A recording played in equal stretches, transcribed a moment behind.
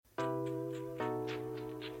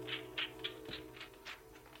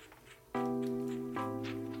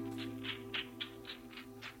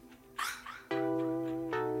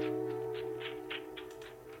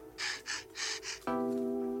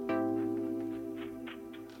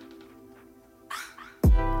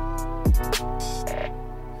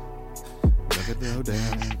Look at no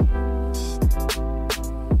doubt.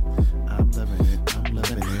 I'm loving it, I'm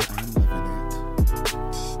loving it, I'm loving it.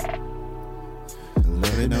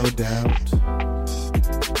 Love it, no doubt.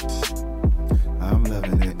 I'm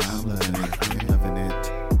loving it, I'm loving it, I'm loving it.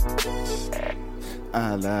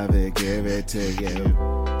 I love it, give it to you.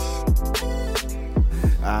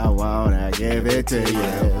 I wanna give it to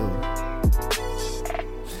you.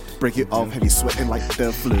 Break it off, have you sweating like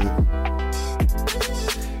the flu?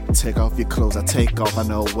 Take off your clothes, I take off, I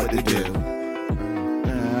know what to do.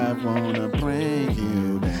 I wanna bring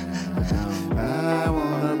you down. I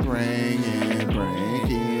wanna bring you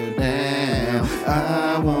down.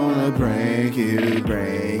 I wanna bring you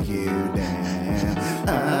down.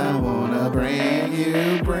 I wanna bring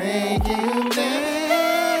you down.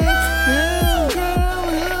 Girl,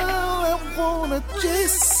 I wanna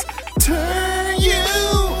just turn you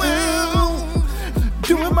out.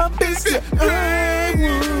 Doing my best, I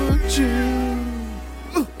want you.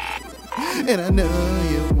 And I know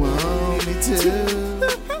you want me to.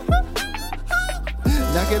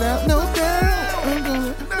 Knock it out, no doubt. I'm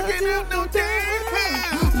gonna knock it out, no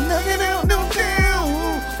doubt. Knock it out, no doubt.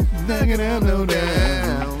 Knock it out, no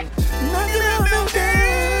doubt. Knock it out, no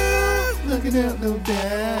doubt. Knock it out, no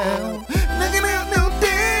doubt. Knock it out, no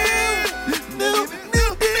doubt. No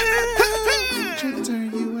doubt. Trying to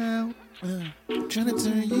turn you out. Trying to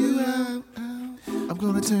turn you out. I'm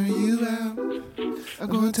gonna turn you out. I'm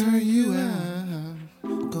gonna turn you out.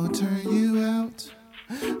 I'm gonna turn you out.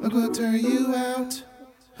 I'm gonna turn you out.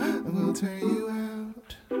 I'm gonna turn you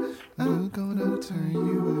out. I'm gonna turn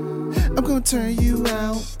you out. I'm gonna turn you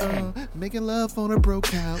out. Making love on a broke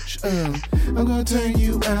couch. I'm gonna turn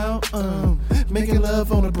you out. Making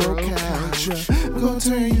love on a broke couch. I'm gonna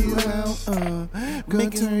turn you out. Gonna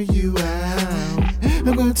turn you out.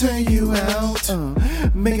 I'm gonna turn you out.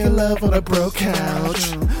 Making love on a broke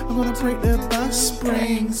couch. I'm gonna break the box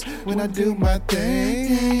springs when I do my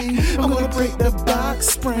thing. I'm gonna break the box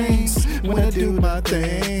springs when I do my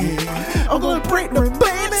thing. I'm gonna break the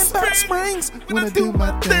remaining box springs when I do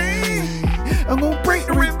my thing. I'm gonna break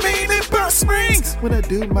the remaining box springs when I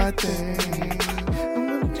do my thing.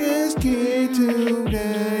 I'm gonna just get to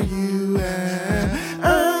turn you out.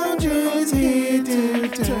 I'm just here to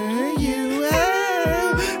turn you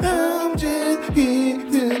out. I'm just here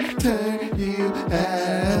to turn you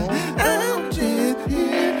out. I'm just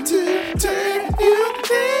here to turn you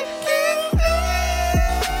out.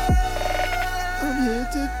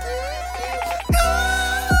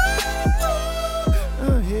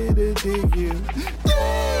 I'm here to dig you.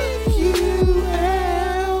 Dig you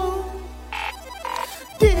out.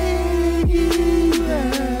 Dig you out.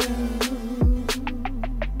 I'm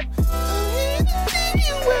here to dig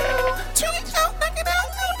you out. Turn it out, knock it out,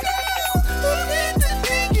 no doubt. I'm here to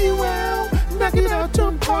dig you out. Knock it out,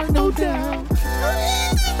 jump hard, no doubt. I'm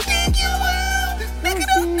here to dig you out. Knock it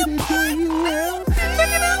out, the point, no doubt. Knock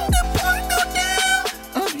it out, the point, no doubt.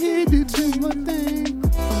 I'm here to do my thing.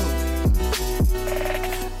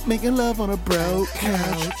 Making love on a broke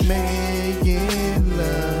couch. Making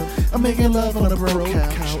love. I'm making love on a broke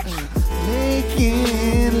couch.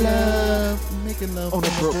 Making love. Making love on a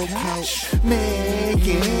broke couch.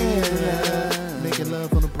 Making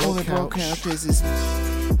love on a broke couch. This is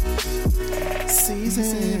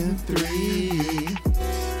season 3.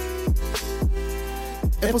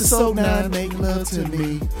 Episode 9. Make love to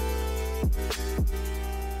me.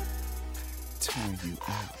 Turn you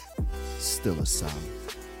out. Still a song.